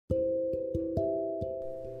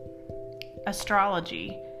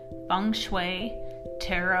astrology, feng shui,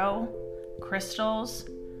 tarot, crystals.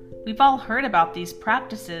 We've all heard about these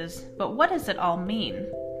practices, but what does it all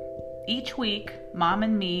mean? Each week, Mom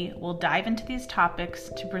and me will dive into these topics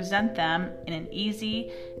to present them in an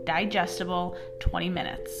easy, digestible 20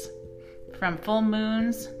 minutes. From full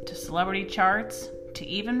moons to celebrity charts to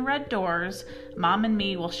even red doors, Mom and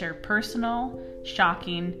me will share personal,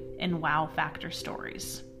 shocking, and wow factor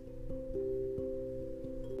stories.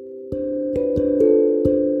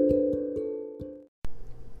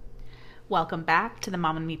 Welcome back to the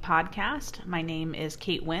Mom and Me podcast. My name is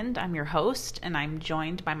Kate Wind. I'm your host, and I'm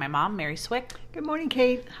joined by my mom, Mary Swick. Good morning,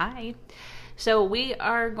 Kate. Hi. So we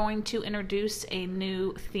are going to introduce a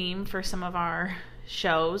new theme for some of our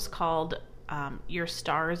shows called Your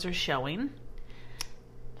Stars Are Showing.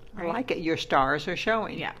 Right? I like it. Your stars are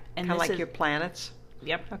showing. Yeah. Kind of like your planets.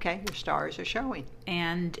 Yep. Okay, your stars are showing.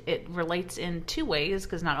 And it relates in two ways,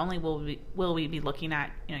 because not only will we be looking at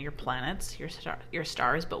your planets, your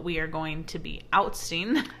stars, but we are going to be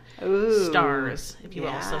ousting stars, if you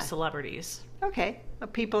will, so celebrities. Okay,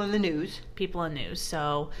 people in the news. People in news.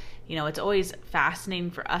 So, it's always fascinating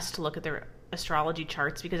for us to look at their astrology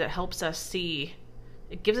charts because it helps us see,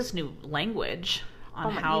 it gives us new language on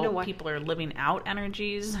how people are living out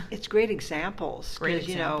energies. It's great examples.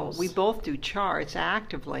 Because, we both do charts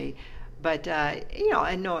actively, but,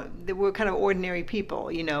 I know that we're kind of ordinary people,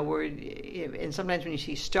 and sometimes when you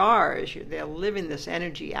see stars, they're living this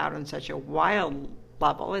energy out on such a wild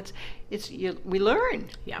level. We learn.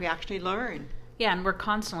 Yeah. We actually learn. Yeah, and we're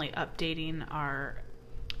constantly updating our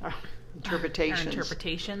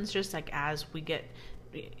interpretations, just like as we get,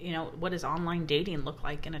 what does online dating look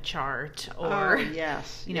like in a chart? Or,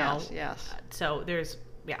 yes. So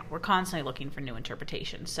we're constantly looking for new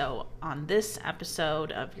interpretations. So on this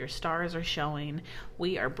episode of Your Stars Are Showing,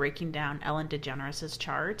 we are breaking down Ellen DeGeneres'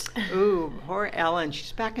 chart. Ooh, poor Ellen.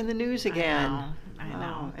 She's back in the news again. I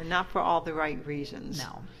know. And not for all the right reasons.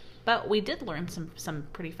 No. But we did learn some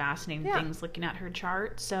pretty fascinating things looking at her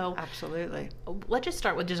chart. So absolutely. Let's just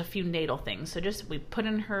start with just a few natal things. So we put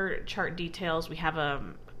in her chart details. We have a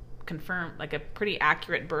pretty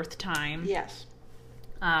accurate birth time. Yes.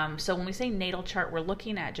 So when we say natal chart, we're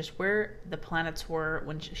looking at just where the planets were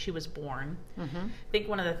when she was born. Mm-hmm. I think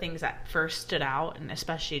one of the things that first stood out, and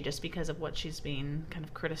especially just because of what she's being kind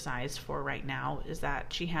of criticized for right now, is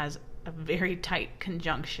that she has a very tight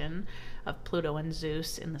conjunction of Pluto and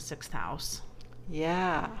Zeus in the 6th house.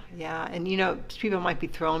 Yeah. And, people might be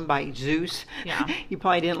thrown by Zeus. Yeah. You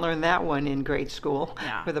probably didn't learn that one in grade school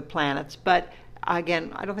for the planets. But,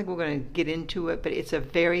 again, I don't think we're going to get into it, but it's a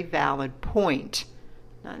very valid point.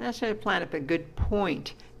 Not necessarily a planet, but a good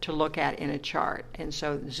point to look at in a chart. And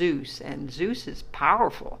so Zeus is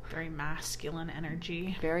powerful. Very masculine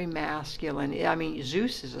energy. Very masculine. I mean,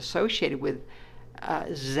 Zeus is associated with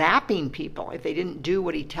zapping people if they didn't do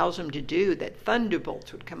what he tells them to do, that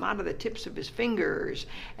thunderbolts would come out of the tips of his fingers,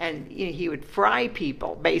 and he would fry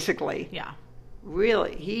people, basically. Yeah.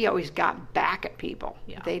 Really, he always got back at people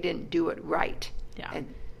if they didn't do it right. Yeah.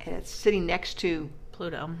 And it's sitting next to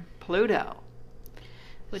Pluto.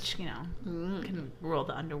 Which, can rule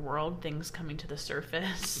the underworld, things coming to the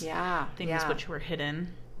surface. Yeah. Things which were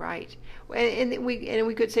hidden. Right. And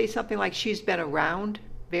we could say something like she's been around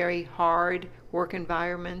very hard work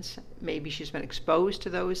environments. Maybe she's been exposed to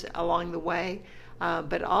those along the way.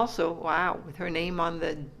 But also, with her name on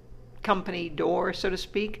the company door, so to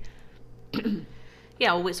speak.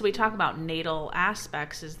 Yeah, so we talk about natal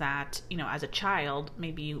aspects is that, as a child,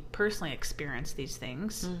 maybe you personally experience these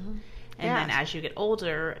things. Mm-hmm. And then as you get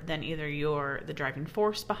older, then either you're the driving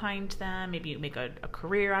force behind them, maybe you make a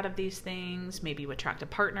career out of these things, maybe you attract a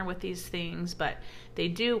partner with these things, but they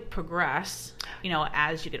do progress,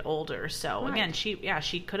 as you get older. So again, she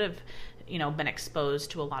could have, been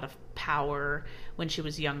exposed to a lot of power when she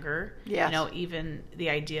was younger. Yes. Even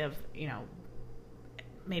the idea of,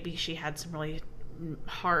 maybe she had some really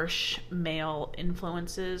harsh male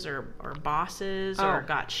influences or bosses or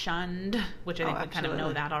got shunned, which I think we kind of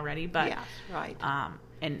know that already. But yes, right.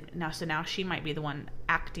 And now she might be the one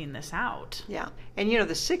acting this out. Yeah, and the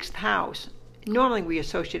 6th house normally we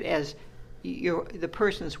associate as the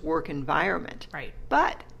person's work environment. Right.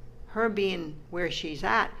 But her being where she's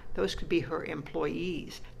at, those could be her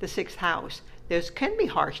employees. The 6th house. There can be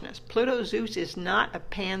harshness. Pluto Zeus is not a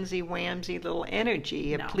pansy-whamsy little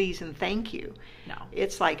energy of please and thank you. No.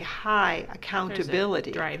 It's like high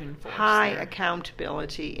accountability. There's a driving force high there.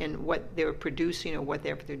 Accountability in what they're producing or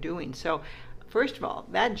whatever they're doing. So, first of all,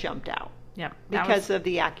 that jumped out. Yep. Because of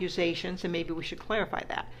the accusations, and maybe we should clarify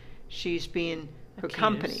that. Her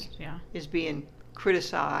company is being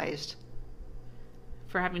criticized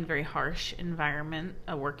for having a very harsh environment,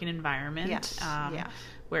 a working environment. Yes. Yes.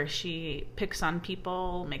 Where she picks on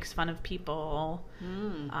people, makes fun of people.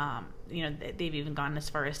 You know, they've even gone as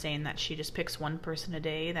far as saying that she just picks one person a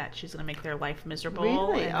day that she's going to make their life miserable.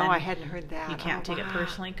 Really? And I hadn't heard that. You can't take it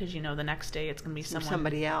personally because you know the next day it's going to be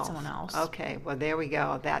somebody else. Someone else. Okay. Well, there we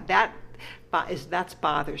go. That's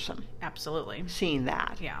bothersome. Absolutely. Seeing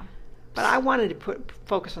that. Yeah. But I wanted to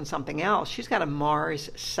focus on something else. She's got a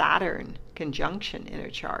Mars-Saturn conjunction in her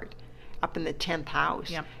chart, up in the 10th house.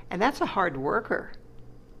 Yep. And that's a hard worker.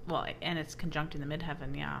 Well, and it's conjunct in the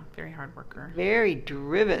midheaven, yeah. Very hard worker. Very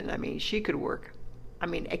driven. I mean, she could work,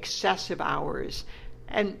 excessive hours,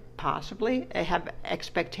 and possibly have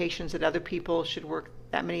expectations that other people should work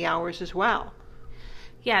that many hours as well.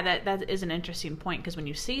 Yeah, that is an interesting point, because when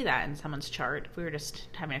you see that in someone's chart, if we were just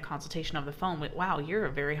having a consultation over the phone, wow, you're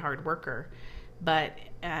a very hard worker. But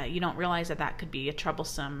you don't realize that could be a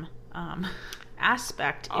troublesome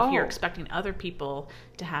aspect if you're expecting other people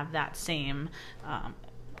to have that same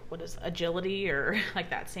agility, or like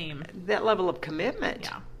that level of commitment.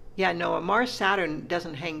 Yeah. No, a Mars-Saturn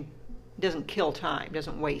doesn't kill time,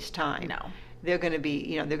 doesn't waste time. No. They're going to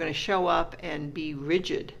be, they're going to show up and be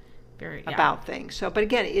rigid about things. So, but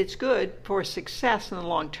again, it's good for success in the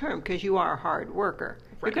long term, because you are a hard worker.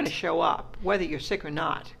 Right. You're going to show up, whether you're sick or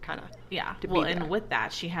not, kind of. Yeah. Well, and with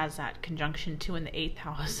that, she has that conjunction too in the 8th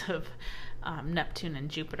house of Neptune and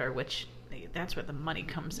Jupiter, which that's where the money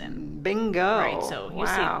comes in. Bingo. Right. So you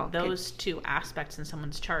see those two aspects in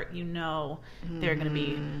someone's chart, they're going to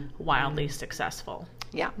be wildly successful.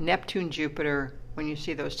 Yeah. Neptune, Jupiter, when you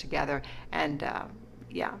see those together. And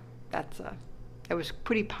it was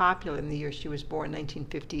pretty popular in the year she was born,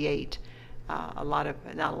 1958. Not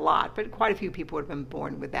a lot, but quite a few people would have been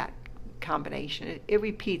born with that combination. It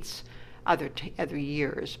repeats other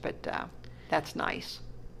years, but that's nice.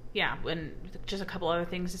 Yeah, and just a couple other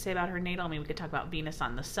things to say about her natal. I mean, we could talk about Venus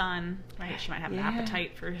on the Sun, right? She might have an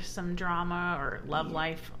appetite for some drama, or love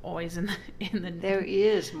life always in the. There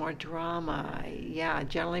is more drama,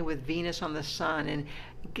 generally with Venus on the Sun, and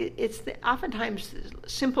it's oftentimes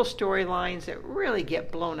simple storylines that really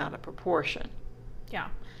get blown out of proportion. Yeah.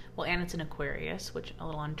 Well, and it's in Aquarius, which a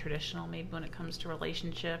little untraditional maybe when it comes to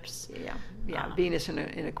relationships. Yeah. Venus in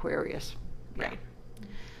Aquarius. Right.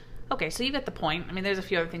 Okay, so you get the point. I mean, there's a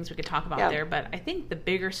few other things we could talk about there, but I think the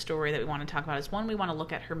bigger story that we want to talk about is, one, we want to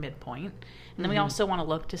look at her midpoint, and then we also want to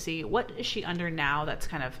look to see what is she under now that's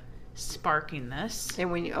kind of sparking this. And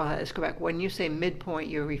when let's go back. When you say midpoint,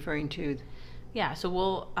 you're referring to. Yeah, so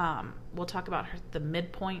we'll talk about the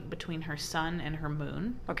midpoint between her sun and her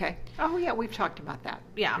moon. Okay. Oh yeah, we've talked about that.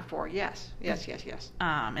 Before. Yes.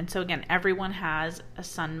 And so again, everyone has a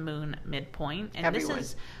sun moon midpoint, and this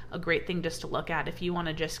is a great thing just to look at if you want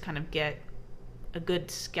to just kind of get a good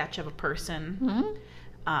sketch of a person.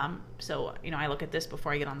 So I look at this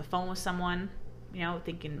before I get on the phone with someone,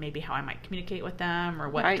 thinking maybe how I might communicate with them or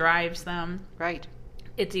what drives them. Right.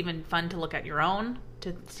 It's even fun to look at your own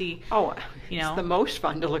to see. It's the most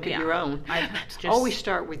fun to look at your own. Always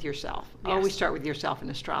start with yourself. Yes. Always start with yourself in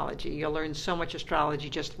astrology. You'll learn so much astrology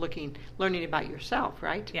just learning about yourself,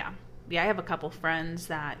 right? Yeah. I have a couple friends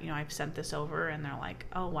that I've sent this over, and they're like,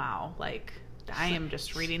 "Oh wow, like I am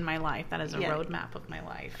just reading my life. That is a roadmap of my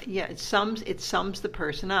life." Yeah, it sums the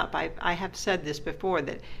person up. I have said this before,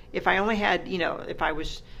 that if I only had if I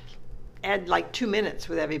was had like 2 minutes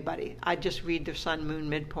with everybody, I'd just read their sun moon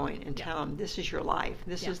midpoint and tell them, this is your life.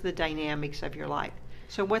 This is the dynamics of your life.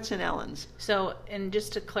 So what's in Ellen's? So, and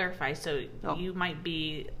just to clarify, you might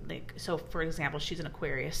be like, so for example, she's an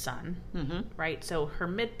Aquarius sun, right? So her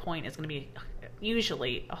midpoint is going to be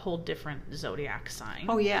usually a whole different zodiac sign.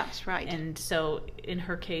 Oh yes, right. And so in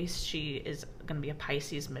her case, she is going to be a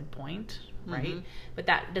Pisces midpoint, right? But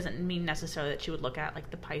that doesn't mean necessarily that she would look at like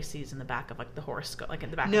the Pisces in the back of like the horoscope, like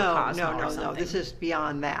in the back of the cosmos. No. This is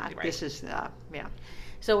beyond that. Right. This is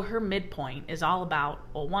So her midpoint is all about,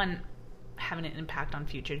 well, one, having an impact on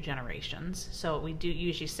future generations. So we do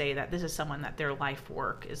usually say that this is someone that their life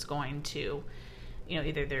work is going to,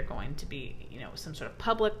 either they're going to be, some sort of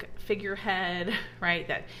public figurehead, right?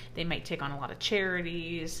 That they might take on a lot of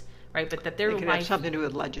charities, right? But that their life could have something to do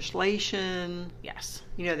with legislation. Yes.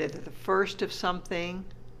 They're the first of something.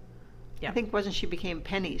 Yeah. I think she became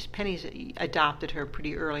Penny's. Penny's adopted her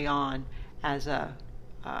pretty early on as a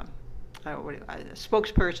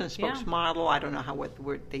spokesperson, spokesmodel. I don't know what the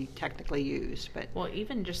word they technically use, but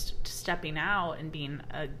even just stepping out and being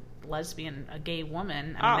a lesbian, a gay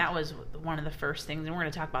woman. I mean, that was one of the first things, and we're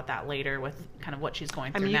going to talk about that later with kind of what she's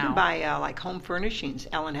going through now. You can buy like home furnishings.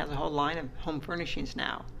 Ellen has a whole line of home furnishings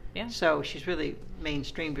now. Yeah. So she's really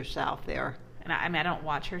mainstreamed herself there. And I mean, I don't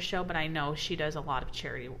watch her show, but I know she does a lot of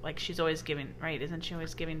charity. Like, she's always giving, right? Isn't she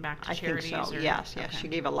always giving back to charities? I think so, yes. Okay. She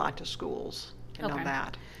gave a lot to schools. I know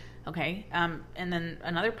that. Okay. And then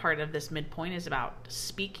another part of this midpoint is about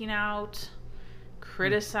speaking out,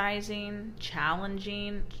 criticizing,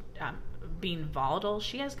 challenging, being volatile.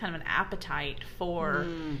 She has kind of an appetite for...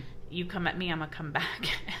 You come at me, I'm going to come back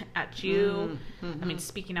at you. I mean,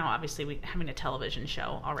 speaking out, obviously, having a television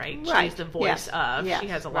show, all right? She's the voice of. Yes. She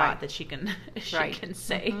has a lot that she can can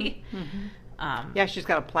say. Yeah, she's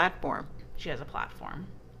got a platform. She has a platform.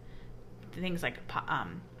 Things like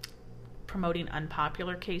promoting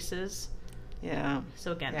unpopular cases. Yeah.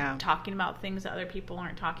 So, again, talking about things that other people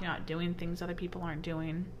aren't talking about, doing things other people aren't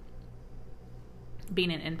doing.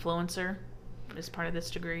 Being an influencer is part of this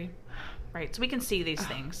degree. Right, so we can see these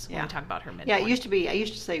things when we talk about her midpoint. Yeah, I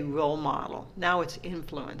used to say role model. Now it's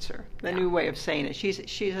influencer. The new way of saying it. She's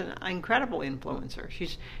an incredible influencer.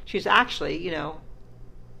 She's actually,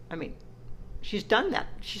 I mean, she's done that.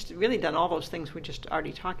 She's really done all those things we're just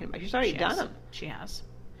already talking about. She's already done them. She has.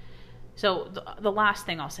 So the last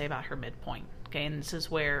thing I'll say about her midpoint, okay, and this is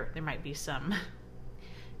where there might be some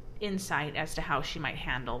insight as to how she might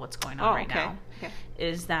handle what's going on now,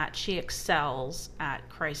 is that she excels at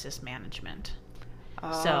crisis management.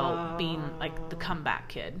 So being like the comeback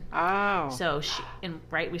kid. So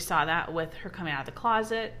we saw that with her coming out of the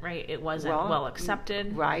closet, right? It wasn't well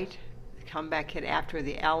accepted. Right. The comeback kid after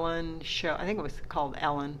the Ellen show. I think it was called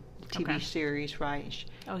Ellen TV series, right?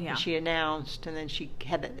 And she announced, and then she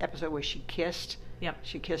had that episode where she kissed. Yep.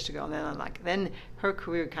 She kissed a girl, and then her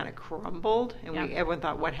career kind of crumbled, and everyone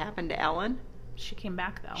thought, what happened to Ellen? She came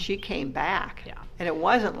back, though. She came back. Yeah. And it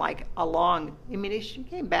wasn't like she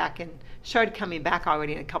came back and started coming back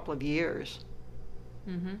already in a couple of years.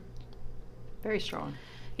 Mm-hmm. Very strong.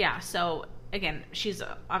 Yeah, so, again, she's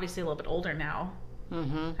obviously a little bit older now.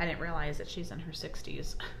 Mm-hmm. I didn't realize that she's in her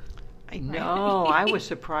 60s. I know. I was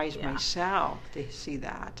surprised myself to see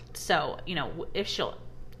that. So,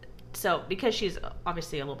 So because she's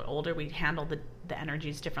obviously a little bit older, we handle the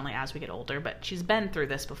energies differently as we get older, but she's been through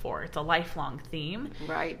this before. It's a lifelong theme.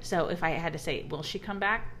 Right. So if I had to say, will she come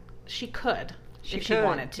back? She could. If she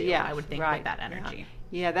wanted to. Yes, I would think with that energy.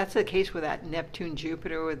 Yeah, that's the case with that Neptune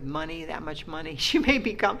Jupiter with money, that much money. She may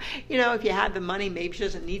become, if you had the money, maybe she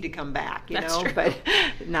doesn't need to come back, true. But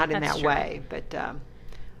not in that way. But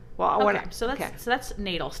so that's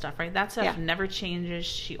natal stuff, right? That stuff never changes.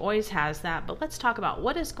 She always has that. But let's talk about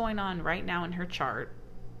what is going on right now in her chart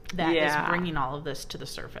that is bringing all of this to the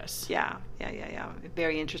surface. Yeah.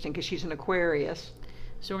 Very interesting because she's an Aquarius.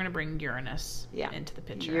 So we're going to bring Uranus into the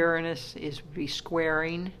picture. Uranus is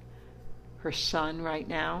squaring her sun right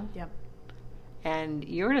now. Yep. And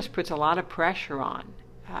Uranus puts a lot of pressure on.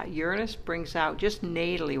 Uranus brings out just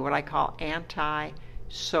natally what I call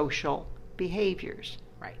anti-social behaviors.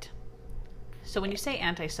 Right. So when you say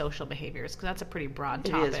antisocial behaviors, because that's a pretty broad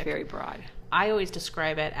topic. It is very broad. I always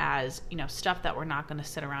describe it as, stuff that we're not going to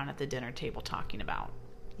sit around at the dinner table talking about.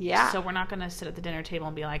 Yeah. So we're not going to sit at the dinner table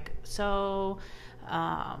and be like,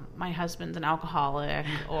 my husband's an alcoholic,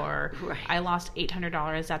 or I lost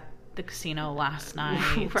 $800 at the casino last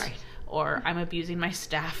night. Right. Or I'm abusing my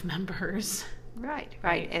staff members. Right.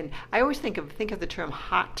 And I always think of the term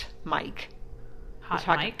hot mic.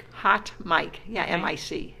 Hot mic? Hot mic. Yeah, okay.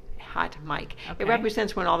 M-I-C. Hot mic. Okay. It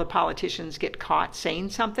represents when all the politicians get caught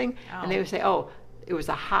saying something, and they would say, it was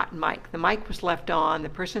a hot mic. The mic was left on. The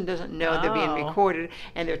person doesn't know they're being recorded,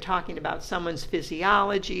 and they're talking about someone's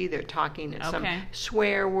physiology. They're talking some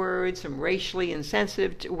swear words, some racially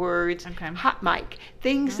insensitive words. Okay. Hot mic.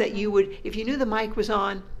 Things that you would, if you knew the mic was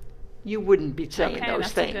on, you wouldn't be saying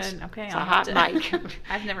those things. It's a hot mic.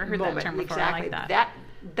 I've never heard that term before. Exactly. I like that.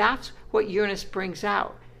 That's what Uranus brings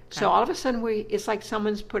out. So all of a sudden, it's like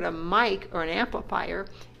someone's put a mic or an amplifier,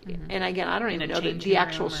 and again, I don't even know the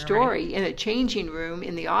actual story, in a changing room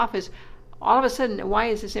in the office. All of a sudden, why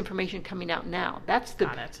is this information coming out now? That's the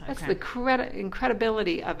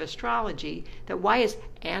incredibility of astrology, that why is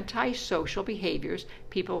antisocial behaviors,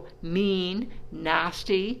 people mean,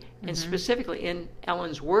 nasty, and specifically in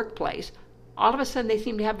Ellen's workplace, all of a sudden they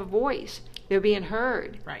seem to have a voice. They're being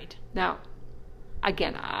heard. Right. Now,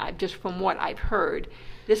 again, just from what I've heard,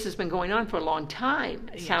 this has been going on for a long time,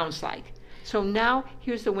 it sounds like. So now,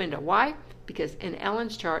 here's the window. Why? Because in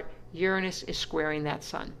Ellen's chart, Uranus is squaring that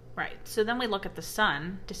sun. Right. So then we look at the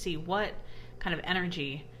sun to see what kind of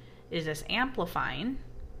energy is this amplifying,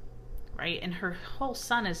 right? And her whole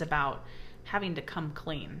sun is about having to come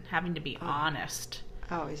clean, having to be honest.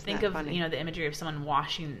 Oh, isn't Think that of, funny? The imagery of someone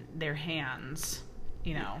washing their hands,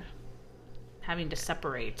 having to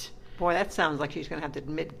separate. Boy, that sounds like she's going to have to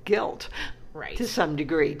admit guilt. Right. To some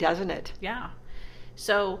degree, doesn't it? Yeah.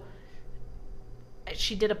 So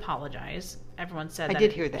she did apologize. Everyone said that. I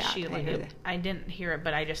did hear that. I didn't hear it,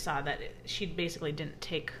 but I just saw that she basically didn't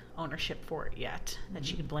take ownership for it yet, that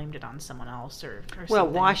she blamed it on someone else or well,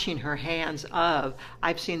 something. washing her hands of,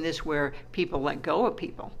 I've seen this where people let go of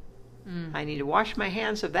people. I need to wash my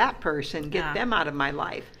hands of that person, get them out of my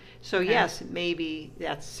life. So yes, maybe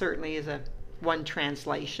that certainly is one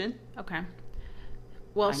translation. Okay.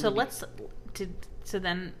 Well, so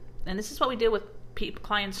then, and this is what we do with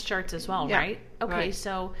clients' charts as well, right? Okay, right.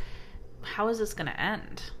 So how is this going to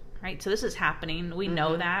end? Right, so this is happening. We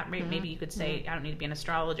know that. Maybe you could say, I don't need to be an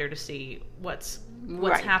astrologer to see what's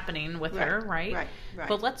happening with her, right? Right.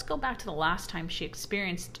 But let's go back to the last time she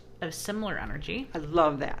experienced a similar energy. I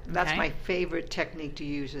love that. That's my favorite technique to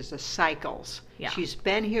use is the cycles. Yeah. She's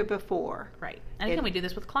been here before. Right. And again, we do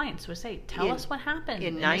this with clients. We say, tell us what happened.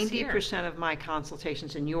 In 90% of my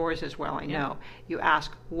consultations, and yours as well, I know, you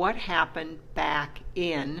ask what happened back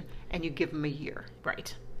in, and you give them a year.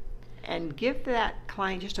 Right. And give that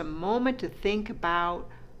client just a moment to think about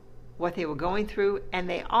what they were going through, and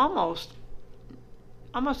they almost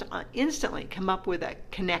instantly come up with a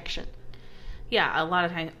connection. Yeah, a lot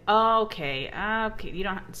of times. Okay, you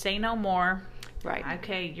don't say no more. Right.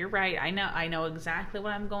 Okay, you're right. I know exactly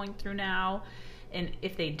what I'm going through now. And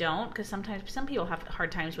if they don't, because sometimes some people have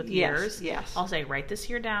hard times with years. Yes. I'll say, write this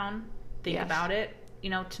year down. Think about it.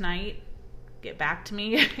 Tonight. Get back to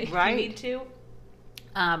me if you need to.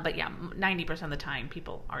 But yeah, 90% of the time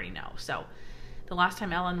people already know. So the last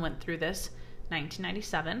time Ellen went through this,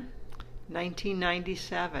 1997.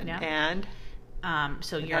 1997. Yeah. And?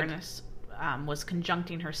 So Uranus was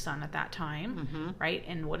conjuncting her sun at that time, right?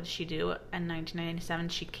 And what did she do in 1997?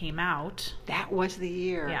 She came out. That was the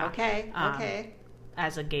year. Yeah. Okay.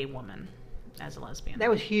 As a gay woman, as a lesbian. That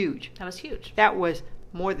was huge. That was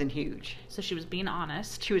more than huge. So she was being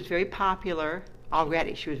honest. She was very popular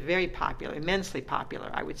already. She was very popular, immensely popular,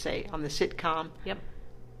 I would say, on the sitcom. Yep.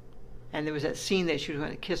 And there was that scene that she was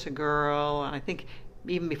going to kiss a girl. And I think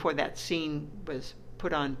even before that scene was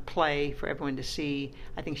put on play for everyone to see,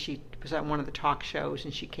 I think she was on one of the talk shows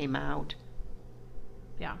and she came out.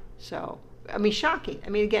 Yeah. So, I mean, shocking. I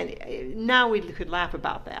mean, again, now we could laugh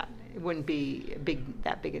about that. It wouldn't be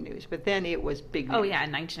that big a news. But then it was big news. Oh, yeah,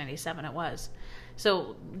 in 1997 it was.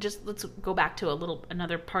 So just let's go back to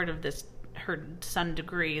another part of this, her sun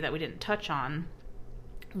degree that we didn't touch on,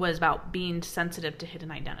 was about being sensitive to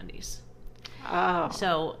hidden identities. Oh.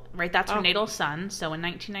 So, that's her natal sun. So in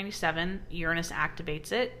 1997, Uranus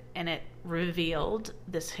activates it, and it revealed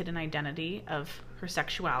this hidden identity of her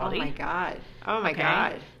sexuality. Oh my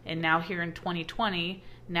God. And now here in 2020,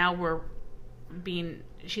 now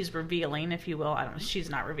she's revealing, if you will. She's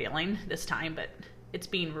not revealing this time, but it's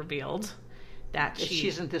being revealed that she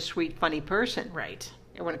isn't the sweet, funny person. Right.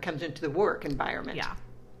 When it comes into the work environment.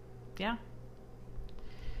 Yeah.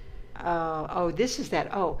 This is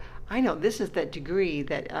that. Oh, I know. This is that degree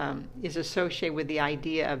that is associated with the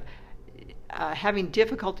idea of having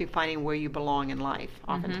difficulty finding where you belong in life.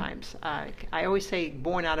 Oftentimes, I always say,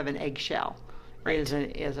 born out of an eggshell is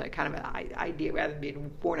a kind of an idea rather than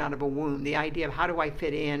being born out of a womb. The idea of how do I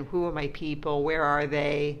fit in? Who are my people? Where are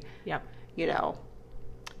they? Yep.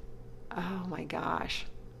 Oh my gosh.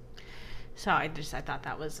 So I thought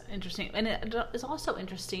that was interesting, and it is also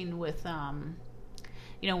interesting with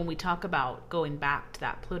when we talk about going back to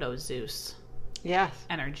that Pluto Zeus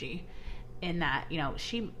energy, in that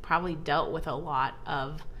she probably dealt with a lot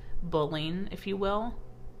of bullying, if you will,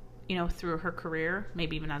 through her career,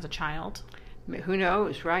 maybe even as a child. Who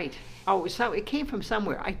knows, right? Oh, so it came from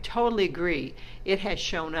somewhere. I totally agree. It has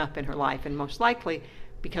shown up in her life, and most likely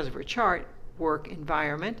because of her chart, work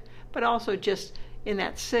environment, but also just in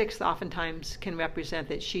that sixth oftentimes can represent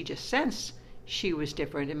that she just sensed she was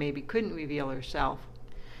different and maybe couldn't reveal herself.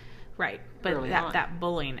 Right. But that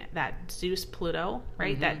bullying, that Zeus Pluto,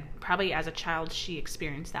 right? That probably as a child she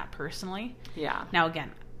experienced that personally. Yeah. Now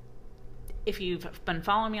again, if you've been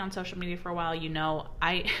following me on social media for a while,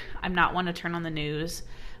 I'm not one to turn on the news,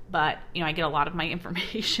 but I get a lot of my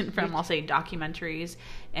information from, I'll say, documentaries,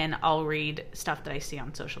 and I'll read stuff that I see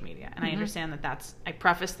on social media. And I understand that I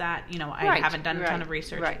preface that, I haven't done a ton of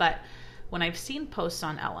research, but when I've seen posts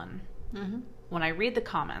on Ellen, when I read the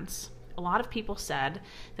comments, a lot of people said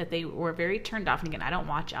that they were very turned off. And again, I don't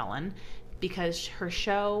watch Ellen because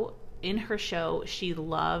in her show, she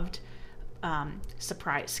loved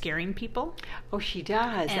scaring people. Oh, she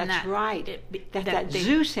does. And that's right. That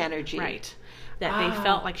Zeus energy. Right. That they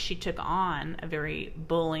felt like she took on a very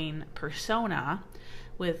bullying persona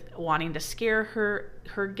with wanting to scare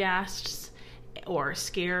her guests or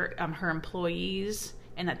scare her employees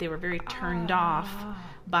and that they were very turned off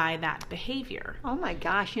by that behavior. Oh my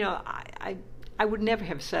gosh, I would never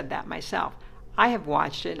have said that myself. I have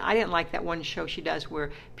watched it, and I didn't like that one show she does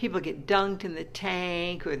where people get dunked in the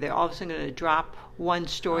tank, or they're all of a sudden going to drop one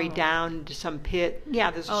story down into some pit.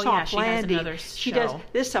 Yeah, there's a soft landing. She does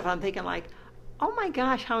this stuff. I'm thinking like, oh my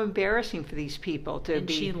gosh, how embarrassing for these people to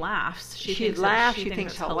be. She laughs. She laughs. She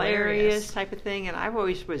thinks hilarious type of thing. And I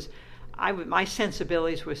always was. My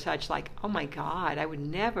sensibilities were such like, oh my God, I would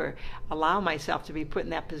never allow myself to be put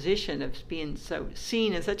in that position of being so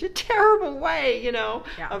seen in such a terrible way,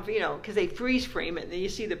 because they freeze frame it, and then you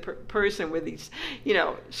see the person with these,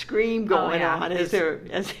 scream going on as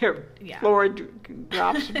their floor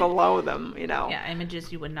drops below them, Yeah,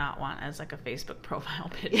 images you would not want as like a Facebook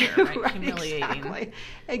profile picture, right? Right, humiliating.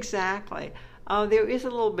 Exactly. Oh, there is a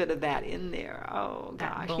little bit of that in there. Oh,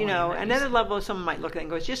 gosh. Another level, someone might look at it and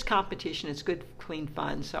go, it's just competition. It's good, clean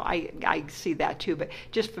fun. So I see that too. But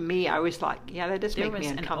just for me, I was like, yeah, that does make me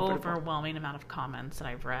uncomfortable. There was an overwhelming amount of comments that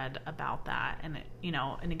I've read about that. And,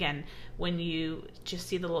 and again, when you just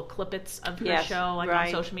see the little clippets of her show, like on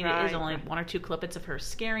social media, it is only one or two clippets of her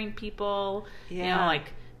scaring people. Yeah.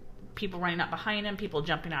 Like people running up behind him, people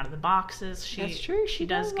jumping out of the boxes. That's true. She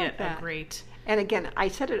does get a great... And again, I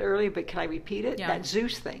said it earlier, but can I repeat it? Yeah. That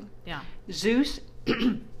Zeus thing. Yeah. Zeus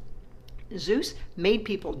made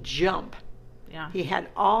people jump. Yeah. He had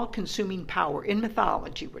all-consuming power. In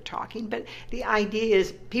mythology, we're talking. But the idea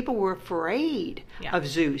is people were afraid of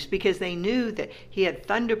Zeus because they knew that he had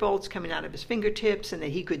thunderbolts coming out of his fingertips and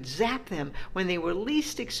that he could zap them when they were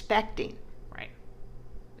least expecting. Right.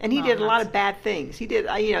 And he did a lot of bad things. He did,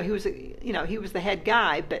 he was the head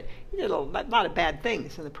guy, but he did a lot of bad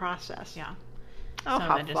things in the process. Yeah. Oh, so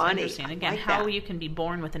how funny. Interesting. Again, like how that. you can be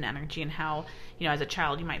born with an energy and how, as a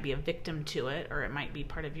child you might be a victim to it, or it might be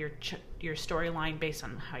part of your storyline based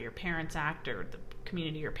on how your parents act or the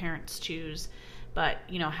community your parents choose. But,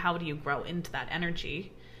 how do you grow into that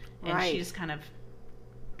energy? And she's kind of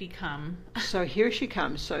become... So here she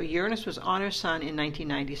comes. So Uranus was on her sun in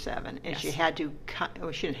 1997, and she had to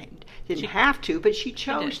she didn't have to, but she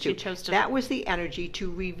chose to. She chose to. That was the energy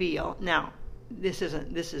to reveal. Now, this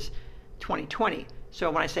is 2020.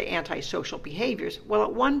 So when I say antisocial behaviors, well,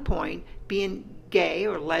 at one point, being gay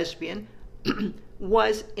or lesbian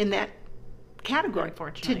was in that category.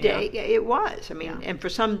 Unfortunately, today, it was. I mean, and for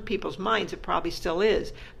some people's minds, it probably still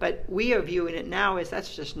is. But we are viewing it now as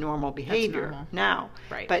that's just normal behavior now.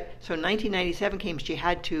 Right. But so 1997 came, she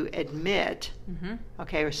had to admit,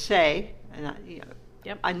 or say,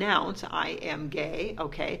 announce, I am gay.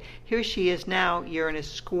 Okay, here she is now. Uranus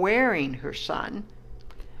squaring her sun.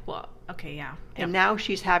 Well, okay, yeah. And now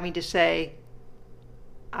she's having to say,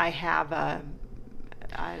 I have a,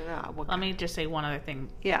 I don't know. Let me just say one other thing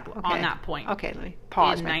on that point. Okay, let me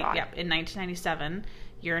pause my thought. In 1997,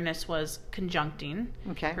 Uranus was conjuncting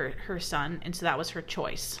her sun, and so that was her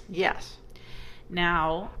choice. Yes.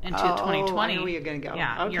 Now, into 2020, I know where you're going to go.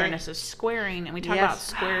 Uranus is squaring, and we talk about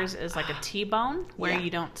squares as like a T-bone, where you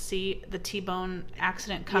don't see the T-bone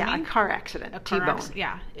accident coming. Yeah, a car accident, T-bone.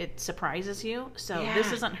 It surprises you. So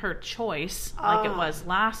this isn't her choice like it was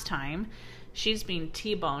last time. She's being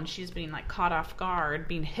T-boned. She's being like caught off guard,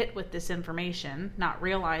 being hit with this information, not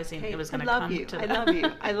realizing it was going to come to them. I love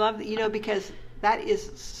you. I love that, because that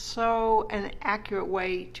is so an accurate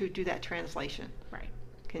way to do that translation. Right.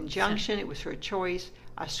 Conjunction, it was her choice.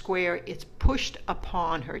 A square, it's pushed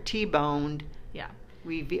upon her, T-boned. Yeah.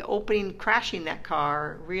 We'd be crashing that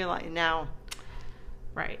car, now.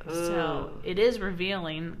 Right. So it is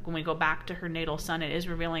revealing, when we go back to her natal sun, it is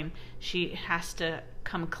revealing she has to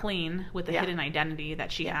come clean with the hidden identity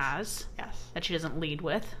that she has, that she doesn't lead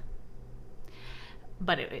with.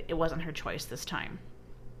 But it wasn't her choice this time.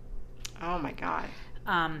 Oh my God.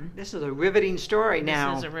 This is a riveting story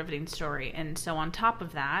now. This is a riveting story. And so on top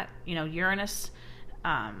of that, Uranus,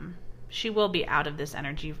 she will be out of this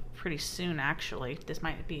energy pretty soon, actually. This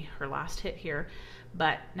might be her last hit here.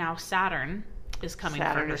 But now Saturn is coming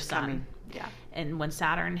for her sun. Yeah. And when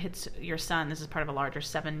Saturn hits your sun, this is part of a larger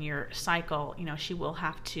 7-year cycle, she will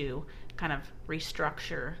have to kind of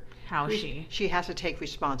restructure how she has to take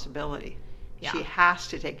responsibility. Yeah. She has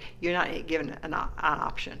to take, you're not given an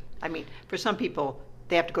option. I mean, for some people,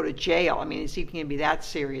 they have to go to jail. I mean, it's even going to be that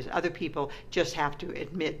serious. Other people just have to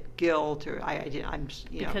admit guilt, or I'm.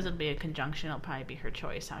 Because it'll be a conjunction, it'll probably be her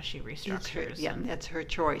choice how she restructures. That's her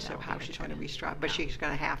choice of how she's going to restructure. But she's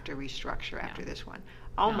going to have to restructure after this one.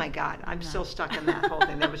 Oh my God, I'm still stuck in that whole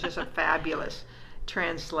thing. That was just a fabulous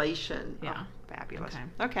translation. Yeah, fabulous.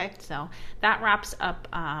 Okay. So that wraps up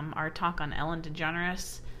our talk on Ellen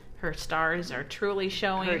DeGeneres. Her stars are truly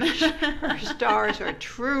showing. Her stars are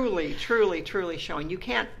truly, truly, truly showing. You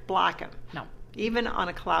can't block them. No. Even on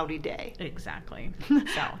a cloudy day. Exactly.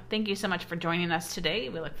 So, thank you so much for joining us today.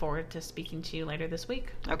 We look forward to speaking to you later this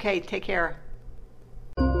week. Okay, take care.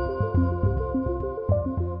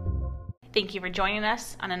 Thank you for joining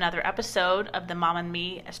us on another episode of the Mom and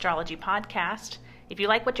Me Astrology Podcast. If you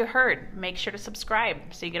like what you heard, make sure to subscribe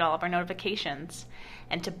so you get all of our notifications.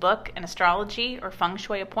 And to book an astrology or feng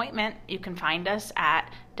shui appointment, you can find us at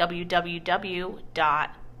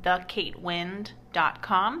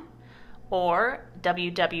www.thekatewind.com or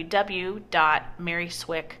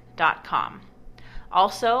www.maryswick.com.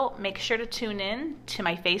 Also, make sure to tune in to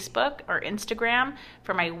my Facebook or Instagram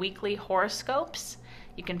for my weekly horoscopes.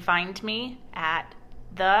 You can find me at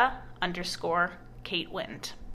 _Kate Wind.